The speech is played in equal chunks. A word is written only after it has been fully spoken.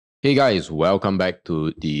Hey guys, welcome back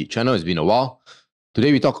to the channel. It's been a while.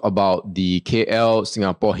 Today we talk about the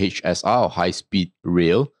KL-Singapore HSR, or High Speed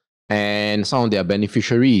Rail, and some of their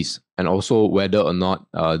beneficiaries, and also whether or not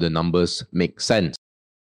the numbers make sense.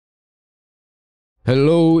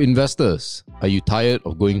 Hello investors. Are you tired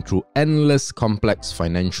of going through endless complex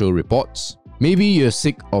financial reports? Maybe you're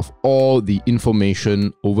sick of all the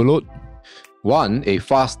information overload? Want a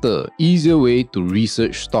faster, easier way to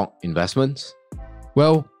research stock investments?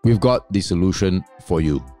 Well, we've got the solution for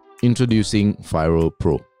you. Introducing FIRL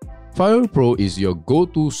Pro. FIRL Pro is your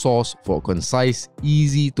go-to source for concise,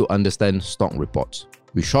 easy to understand stock reports.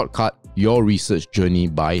 We shortcut your research journey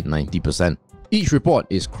by 90%. Each report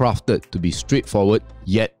is crafted to be straightforward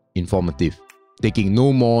yet informative, taking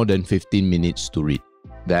no more than 15 minutes to read.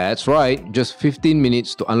 That's right, just 15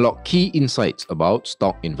 minutes to unlock key insights about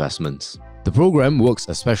stock investments. The program works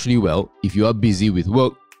especially well if you are busy with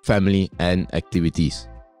work, family, and activities.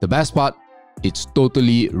 The best part, it's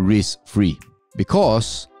totally risk-free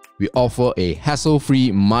because we offer a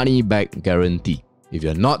hassle-free money-back guarantee. If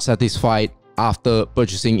you're not satisfied after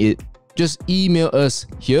purchasing it, just email us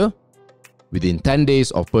here within 10 days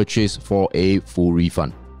of purchase for a full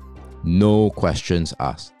refund. No questions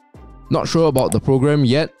asked. Not sure about the program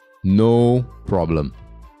yet? No problem.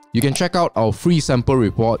 You can check out our free sample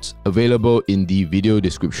reports available in the video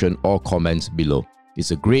description or comments below.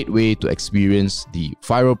 It's a great way to experience the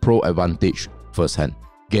FIRL Pro advantage firsthand.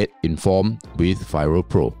 Get informed with FIRL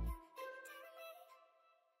Pro.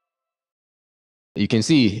 You can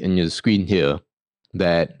see in your screen here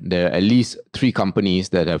that there are at least 3 companies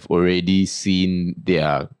that have already seen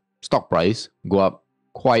their stock price go up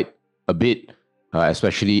quite a bit,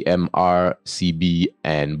 especially MCRB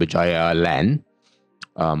and Berjaya Land.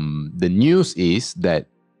 The news is that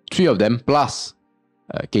 3 of them plus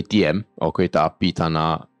KTM or Kereta Api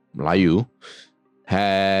Tanah Melayu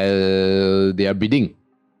they are bidding,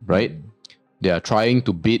 right? They are trying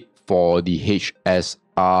to bid for the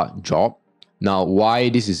HSR job. Now, why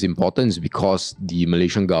this is important is because the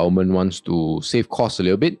Malaysian government wants to save costs a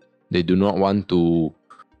little bit. They do not want to,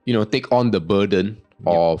 take on the burden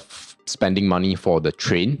of spending money for the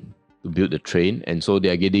train, to build the train, and so they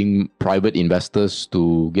are getting private investors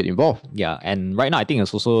to get involved. Yeah, and right now I think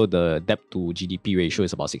it's also the debt to GDP ratio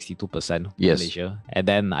is about 62% in Malaysia. And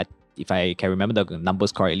then if I can remember the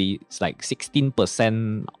numbers correctly, it's like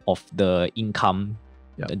 16% of the income,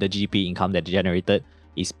 the GDP income that they generated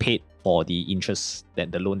is paid for the interest,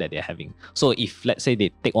 that the loan that they're having. So if let's say they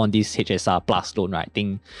take on this HSR plus loan, right, I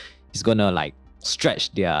think it's gonna like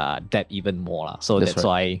stretch their debt even more. So that's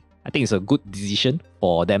why I think it's a good decision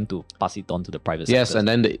for them to pass it on to the private sector. Yes, and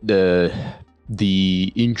then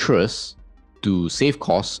the interest to save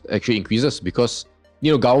costs actually increases because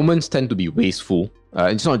governments tend to be wasteful.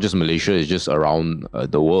 It's not just Malaysia, it's just around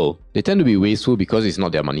the world. They tend to be wasteful because it's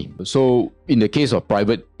not their money. So in the case of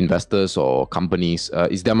private investors or companies,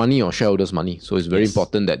 it's their money or shareholders' money. So it's very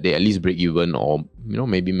important that they at least break even or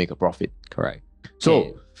maybe make a profit. Correct.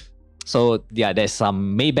 So yeah, there's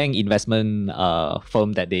some Maybank investment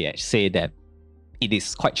firm that they say that it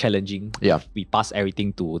is quite challenging if we pass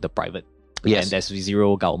everything to the private. Yes. And there's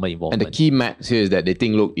zero government involvement. And the key max here is that they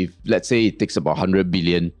think, look, if let's say it takes about 100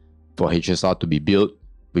 billion for HSR to be built,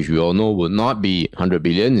 which we all know will not be 100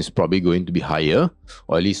 billion, it's probably going to be higher,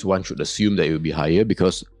 or at least one should assume that it will be higher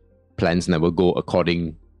because plans never go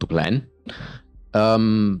according to plan.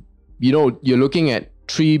 You're looking at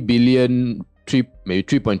 3 billion, maybe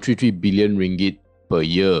 3.33 billion ringgit per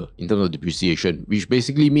year in terms of depreciation, which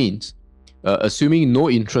basically means, assuming no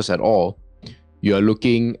interest at all, you are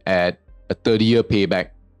looking at a 30-year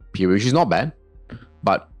payback period, which is not bad,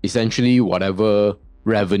 but essentially whatever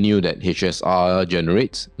revenue that HSR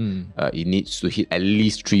generates, it needs to hit at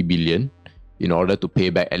least 3 billion in order to pay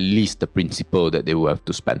back at least the principal that they will have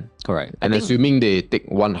to spend. Correct. And assuming they take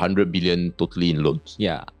 100 billion totally in loans.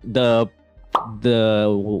 Yeah. The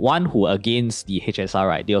one who against the HSR,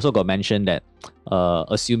 right, they also got mentioned that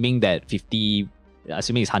assuming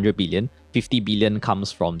it's 100 billion, 50 billion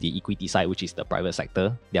comes from the equity side, which is the private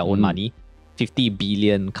sector, their own money. 50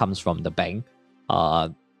 billion comes from the bank.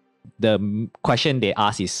 The question they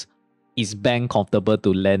ask is bank comfortable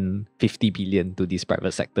to lend 50 billion to this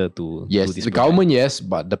private sector to do this the government, yes,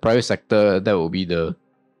 but the private sector, that will be the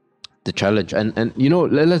challenge. And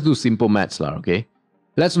let's do simple maths, okay?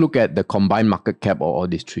 Let's look at the combined market cap of all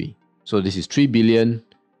these 3. So this is 3 billion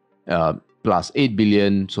plus 8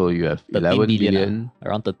 billion, so you have 11 billion.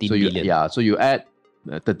 Around 13 billion. So you add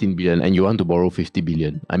 13 billion and you want to borrow 50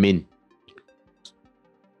 billion. I mean,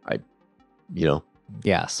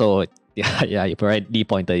 Yeah, so you correctly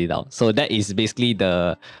pointed it out. So that is basically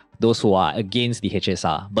the those who are against the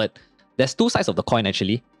HSR. But there's two sides of the coin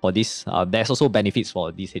actually for this. There's also benefits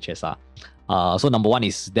for this HSR. So number one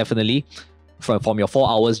is definitely from your 4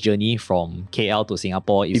 hours journey from KL to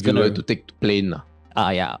Singapore. If you were to take plane.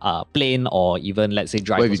 Plane or even let's say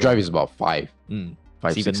drive. Well, if you drive, it's about 5,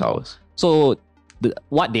 6 hours. So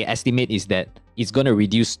what they estimate is that it's going to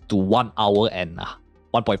reduce to 1 hour and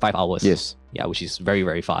 1.5 hours. Yes. Yeah, which is very,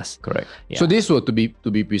 very fast. Correct. Yeah. So this were to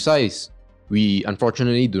be precise, we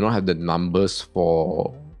unfortunately do not have the numbers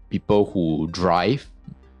for people who drive,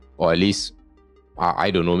 or at least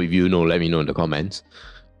I don't know if you know, let me know in the comments.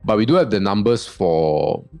 But we do have the numbers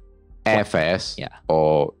for airfares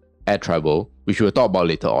or air travel, which we'll talk about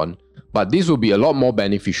later on. But this will be a lot more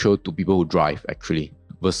beneficial to people who drive actually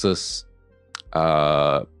versus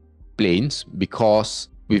planes, because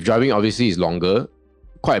with driving obviously is longer,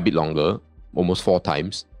 quite a bit longer, almost 4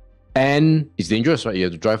 times. And it's dangerous, right? You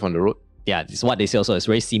have to drive on the road. Yeah, it's what they say also. It's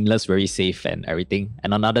very seamless, very safe and everything.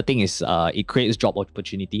 And another thing is it creates job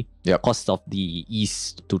opportunity. Cost of the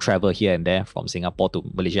ease to travel here and there from Singapore to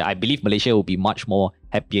Malaysia. I believe Malaysia will be much more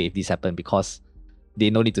happier if this happens because they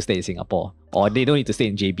don't need to stay in Singapore or they don't need to stay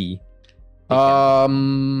in JB.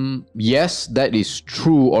 Yes, that is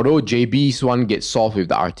true. Although JB's one gets solved with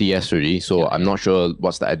the RTS already, so I'm not sure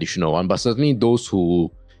what's the additional one. But certainly those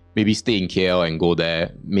who maybe stay in KL and go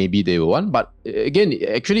there, maybe they will want. But again,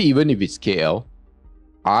 actually, even if it's KL,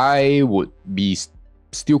 I would be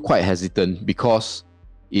still quite hesitant because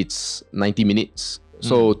it's 90 minutes.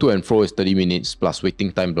 So to and fro is 30 minutes plus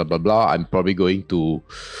waiting time, blah, blah, blah. I'm probably going to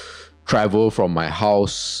travel from my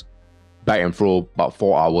house back and fro about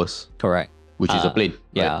 4 hours. Correct. Which is a plane.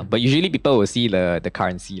 Yeah, right? But usually people will see the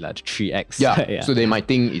currency, like 3x. Yeah, so they might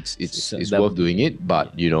think it's worth doing it,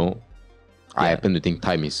 but you know, I happen to think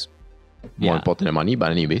time is more important than money.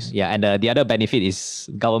 But anyways. Yeah, and the other benefit is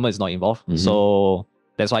government is not involved. So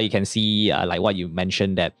that's why you can see like what you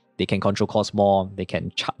mentioned, that they can control costs more. They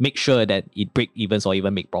can make sure that it break evens or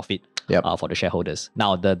even make profit for the shareholders.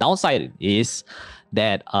 Now, the downside is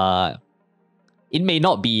that it may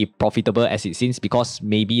not be profitable as it seems because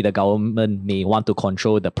maybe the government may want to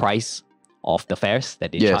control the price of the fares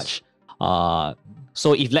that they charge.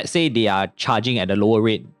 So if let's say they are charging at a lower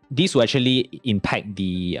rate, this will actually impact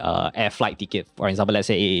the air flight ticket. For example, let's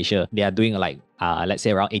say AirAsia, they are doing like, let's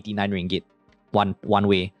say around 89 ringgit one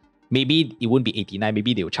way. Maybe it wouldn't be 89,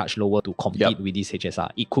 maybe they will charge lower to compete with this HSR.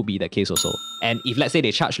 It could be the case also. And if let's say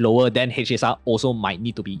they charge lower, then HSR also might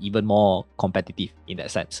need to be even more competitive in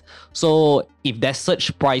that sense. So if there's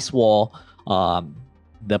such price war,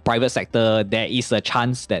 the private sector, there is a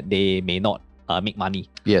chance that they may not make money.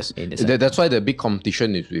 Yes, that's why the big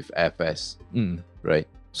competition is with airfares, right?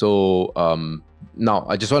 So now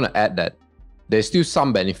I just want to add that there's still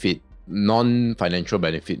some benefit, non-financial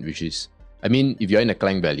benefit, which is, I mean, if you're in the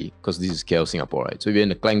Klang Valley, because this is KL-Singapore, right? So if you're in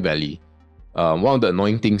the Klang Valley, one of the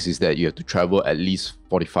annoying things is that you have to travel at least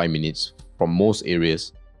 45 minutes from most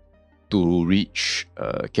areas to reach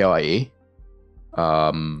KLIA.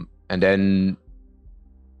 And then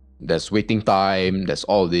there's waiting time, there's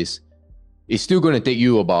all this. It's still going to take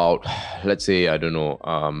you about, let's say, I don't know,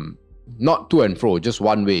 not to and fro, just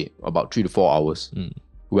one way, about 3 to 4 hours.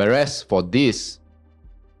 Whereas for this,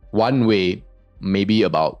 one way, maybe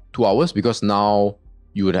about 2 hours, because now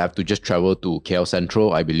you would have to just travel to KL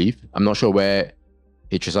Central, I believe. I'm not sure where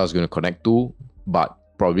HSR is going to connect to, but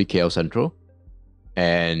probably KL Central.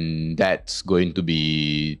 And that's going to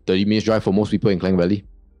be 30 minutes drive for most people in Klang Valley.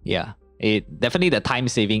 Yeah. Definitely the time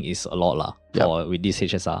saving is a lot with this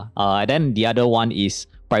HSR. And then the other one is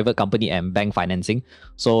private company and bank financing.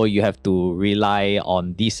 So you have to rely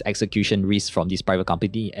on this execution risk from this private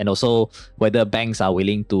company, and also whether banks are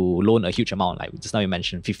willing to loan a huge amount. Like just now you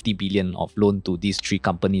mentioned 50 billion of loan to these 3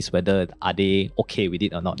 companies, whether are they okay with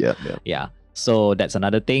it or not. Yeah. So that's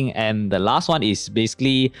another thing. And the last one is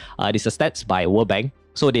basically this is stats by World Bank.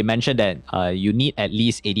 So they mentioned that you need at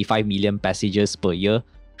least 85 million passengers per year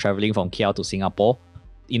traveling from KL to Singapore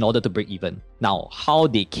in order to break even. Now, how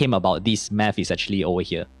they came about this math is actually over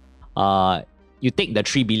here. You take the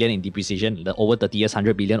 3 billion in depreciation, the over 30 years,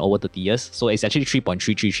 100 billion over 30 years. So it's actually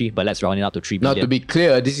 3.333, but let's round it up to 3 billion. Now, to be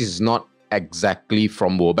clear, this is not exactly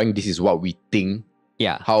from World Bank. This is what we think.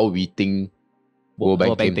 How we think World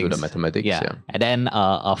Bank came to the mathematics. And then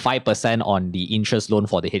a 5% on the interest loan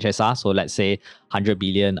for the HSR. So let's say 100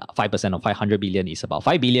 billion, 5% of 500 billion is about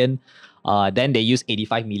 5 billion. Then they use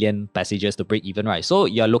 85 million passengers to break even, right? So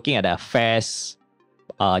you're looking at a fares.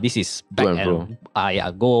 This is back and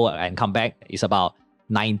go and come back. It's about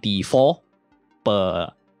 94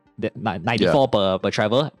 per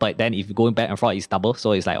travel. But then if you're going back and forth, it's double.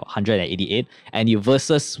 So it's like 188. And you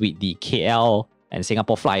versus with the KL and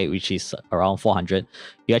Singapore flight, which is around 400,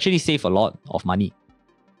 you actually save a lot of money,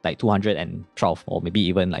 like 212 or maybe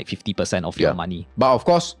even like 50% of your money. But of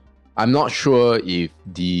course, I'm not sure if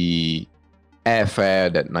the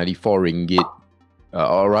airfare, that 94 ringgit,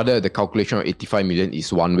 or rather the calculation of 85 million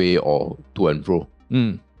is one way or to and fro.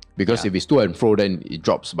 Because if it's to and fro, then it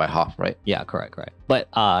drops by half, right? Yeah, correct. But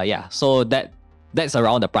so that's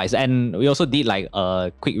around the price. And we also did like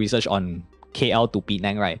a quick research on KL to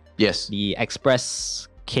Penang, right? Yes. The express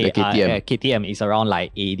KTM. KTM is around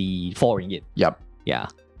like 84 ringgit. Yep. Yeah.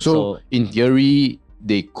 So in theory,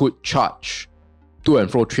 they could charge to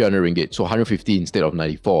and fro 300 ringgit. So 150 instead of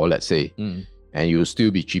 94, let's say. And you'll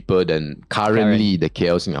still be cheaper than currently the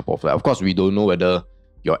KL-Singapore flight. Of course, we don't know whether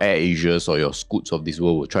your Air Asias or your Scoots of this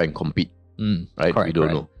world will try and compete. Right? Correct, we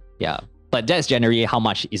don't know. Yeah. But that's generally how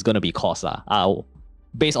much it's going to be cost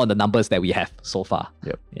based on the numbers that we have so far.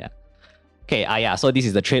 Yep. Yeah. Okay, so this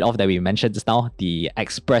is the trade-off that we mentioned just now, the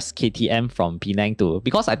express KTM from Penang to,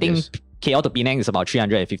 because I think KL to Penang is about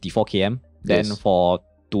 354 km. Then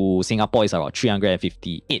to Singapore is about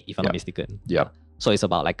 358, if I'm not mistaken. Yeah. So it's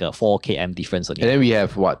about like a 4 km difference only. And then we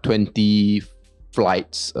have 20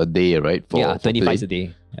 flights a day, right? 20 flights a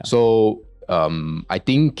day. Yeah. So I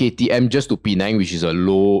think KTM just to Penang, which is a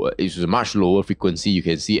much lower frequency. You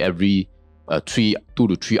can see every 2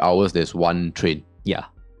 to 3 hours there's one train. Yeah.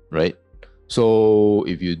 Right? So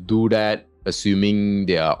if you do that, assuming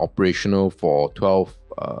they are operational for 12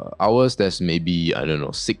 hours, that's maybe,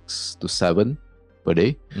 6 to 7 per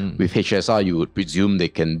day. With HSR, you would presume they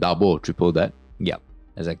can double or triple that. Yeah,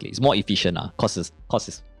 exactly. It's more efficient. Cause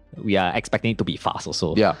we are expecting it to be fast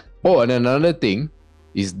also. Yeah. Oh, and another thing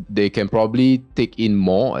is they can probably take in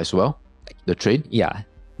more as well, the train. Yeah.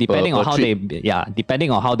 Depending on how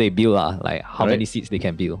they build, like how many seats they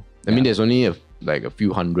can build. I mean, there's only a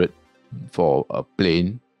few hundred for a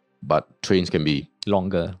plane, but trains can be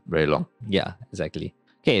longer. Very long. Yeah, exactly.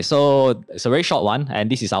 Okay, so it's a very short one, and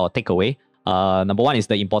this is our takeaway. Number one is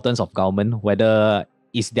the importance of government, whether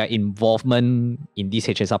is their involvement in this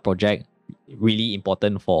HSR project really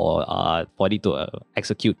important for it to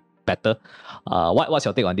execute better. What's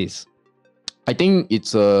your take on this? I think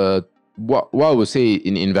it's what I would say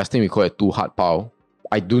in investing we call it too hard power.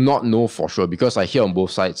 I do not know for sure because I hear on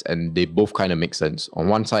both sides and they both kind of make sense. On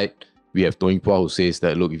one side, we have Tony Pua who says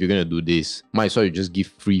that, look, if you're going to do this, might as well you just give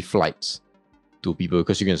free flights to people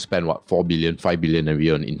because you're going to spend 4 billion, 5 billion every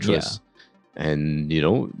year on interest. And,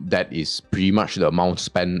 that is pretty much the amount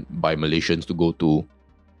spent by Malaysians to go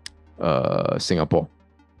to Singapore.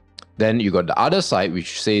 Then you got the other side,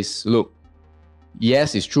 which says, look,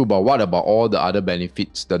 yes, it's true, but what about all the other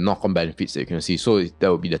benefits, the knock-on benefits that you can see? So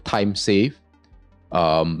that would be the time saved.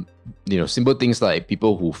 Simple things like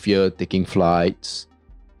people who fear taking flights,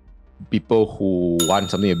 people who want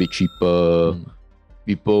something a bit cheaper,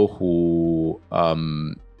 people who...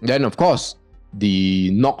 then, of course, the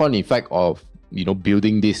knock-on effect of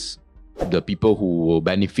building this, the people who will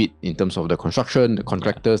benefit in terms of the construction, the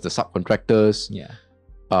contractors, the subcontractors,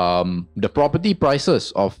 the property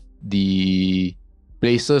prices of the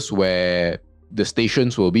places where the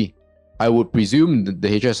stations will be. I would presume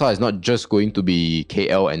the HSR is not just going to be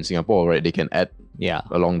KL and Singapore, right? They can add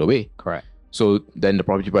along the way. Correct. So then the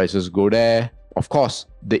property prices go there. Of course,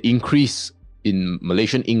 the increase in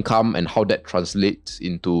Malaysian income and how that translates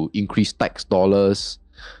into increased tax dollars.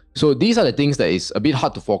 So these are the things that is a bit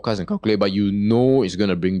hard to forecast and calculate, but it's going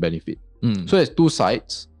to bring benefit. So there's two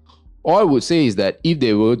sides. All I would say is that if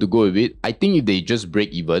they were to go with it, I think if they just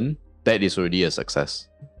break even, that is already a success.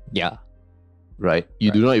 Yeah. Right?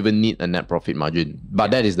 You do not even need a net profit margin,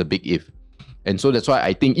 but that is the big if. And so that's why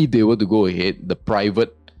I think if they were to go ahead, the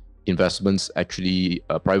private investments actually,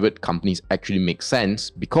 private companies actually make sense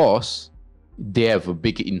because they have a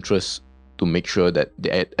big interest to make sure that they,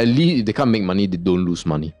 at least if they can't make money, they don't lose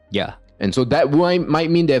money. Yeah. And so that might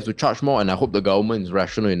mean they have to charge more. And I hope the government is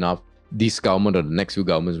rational enough, this government or the next few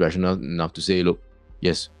governments rational enough to say, look,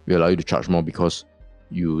 yes, we allow you to charge more because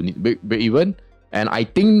you need break even. And I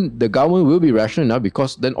think the government will be rational enough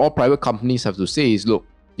because then all private companies have to say is, look,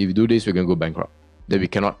 if you do this, we're going to go bankrupt. Then we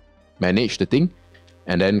cannot manage the thing.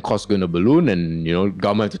 And then costs going to balloon and,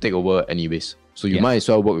 government have to take over anyways. So you might as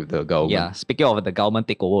well work with the government. Yeah, speaking of the government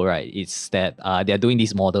takeover, right, it's that they're doing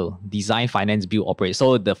this model, design, finance, build, operate.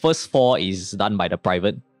 So the first 4 is done by the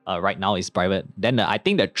private. Right now is private. Then I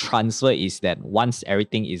think the transfer is that once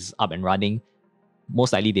everything is up and running,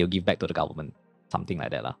 most likely they'll give back to the government. Something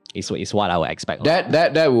like that. It's what I would expect.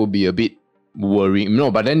 That will be a bit worrying.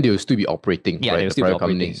 No, but then they'll still be operating. Yeah, right? they'll The still be private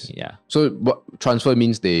operating. companies. Yeah. So what transfer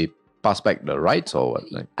means they pass back the rights or what?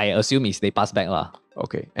 I assume it's they pass back.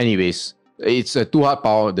 Okay. Anyways, It's a too hard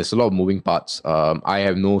power. There's a lot of moving parts. I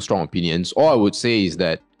have no strong opinions. All I would say is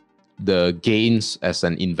that the gains as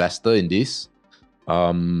an investor in this,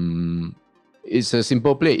 it's a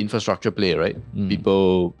simple play, infrastructure play, right?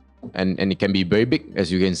 People, and it can be very big.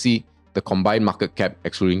 As you can see, the combined market cap,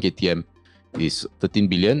 excluding KTM, is 13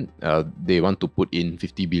 billion. They want to put in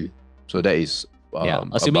 50 billion. So that is...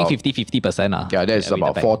 assuming 50%. Yeah, that's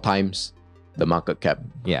about 4 times the market cap.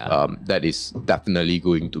 Yeah. That is definitely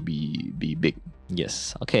going to be big.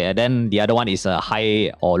 Yes. Okay. And then the other one is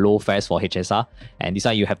high or low fares for HSR. And this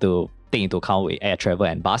one you have to take into account with air travel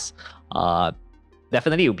and bus.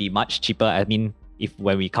 Definitely it will be much cheaper. I mean,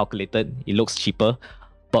 when we calculated, it looks cheaper.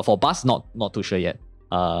 But for bus, not too sure yet.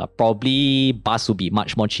 Probably bus will be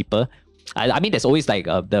much more cheaper. I mean, there's always like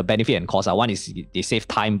the benefit and cost. One is they save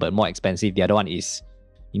time but more expensive. The other one is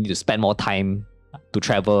you need to spend more time to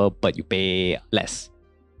travel but you pay less.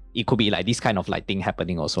 It could be like this kind of like thing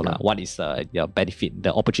happening also. Yeah. What is the benefit,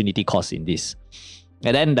 the opportunity cost in this?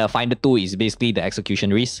 And then the final two is basically the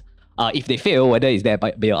execution risk. If they fail, whether is there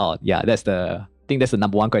bailout? Yeah, that's the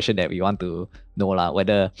number one question that we want to know,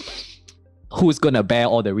 whether who's gonna bear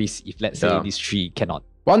all the risk if let's say these three cannot.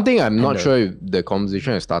 One thing I'm not sure if the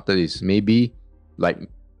conversation has started is maybe like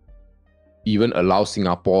even allow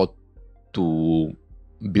Singapore to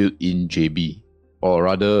build in JB or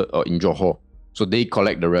rather in Johor. So they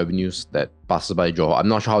collect the revenues that passes by Johor. I'm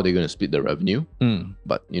not sure how they're going to split the revenue,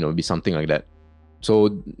 but it'll be something like that.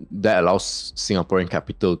 So that allows Singaporean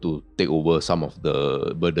capital to take over some of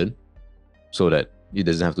the burden so that it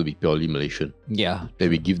doesn't have to be purely Malaysian. Yeah.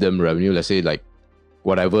 That we give them revenue, let's say like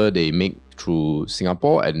whatever they make through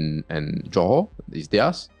Singapore and Johor is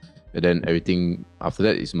theirs. And then everything after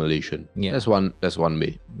that is Malaysian. Yeah. That's one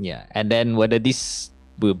way. Yeah. And then whether this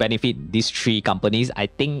will benefit these three companies, I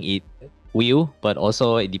think it will, but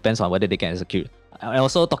also it depends on whether they can execute. And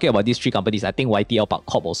also talking about these three companies, I think YTL Park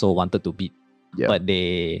Corp also wanted to bid. Yeah. But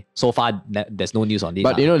so far there's no news on this.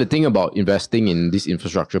 But the thing about investing in this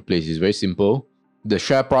infrastructure place is very simple. The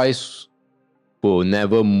share price will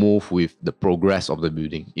never move with the progress of the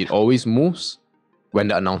building. It always moves when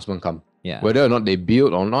the announcement comes. Yeah. Whether or not they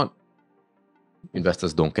build or not,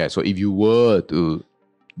 investors don't care. So if you were to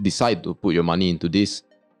decide to put your money into this,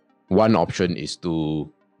 one option is to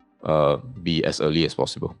be as early as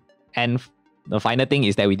possible. And the final thing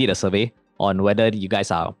is that we did a survey on whether you guys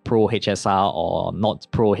are pro HSR or not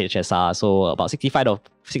pro HSR. So about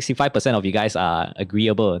 65% of you guys are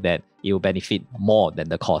agreeable that it will benefit more than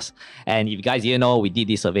the cost. And if you guys didn't know, we did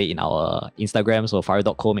this survey in our Instagram, so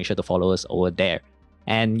FIRL.co, make sure to follow us over there.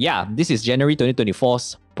 And yeah, this is January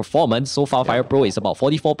 2024's performance. So far, FIRL Pro is about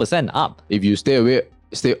 44% up. If you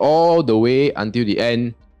stay all the way until the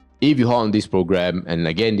end, if you hold on this program, and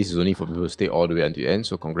again, this is only for people who stay all the way until the end,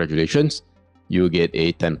 so congratulations, you get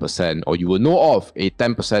a 10%, or you will know of a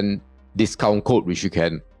 10% discount code which you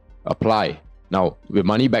can apply. Now, with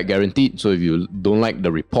money back guaranteed, so if you don't like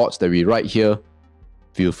the reports that we write here,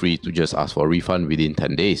 feel free to just ask for a refund within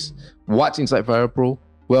 10 days. What's inside FIRL Pro?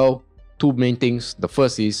 Well, two main things. The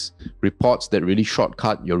first is reports that really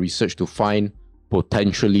shortcut your research to find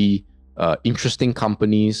potentially interesting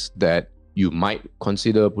companies that you might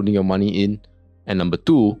consider putting your money in. And number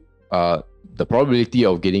two, the probability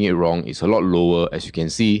of getting it wrong is a lot lower. As you can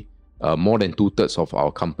see, more than 2/3 of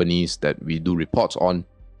our companies that we do reports on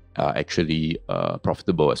are actually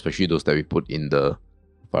profitable, especially those that we put in the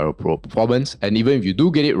FIRL Pro performance. And even if you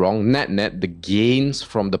do get it wrong, net, the gains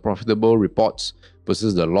from the profitable reports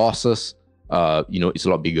versus the losses, it's a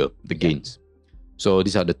lot bigger, the gains. So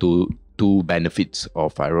these are the two benefits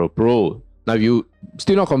of FIRL Pro. Now, if you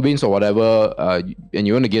still not convinced or whatever, and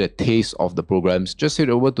you want to get a taste of the programs, just head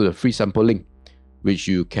over to the free sample link, which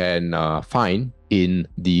you can find in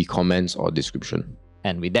the comments or description.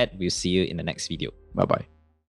 And with that, we'll see you in the next video. Bye-bye.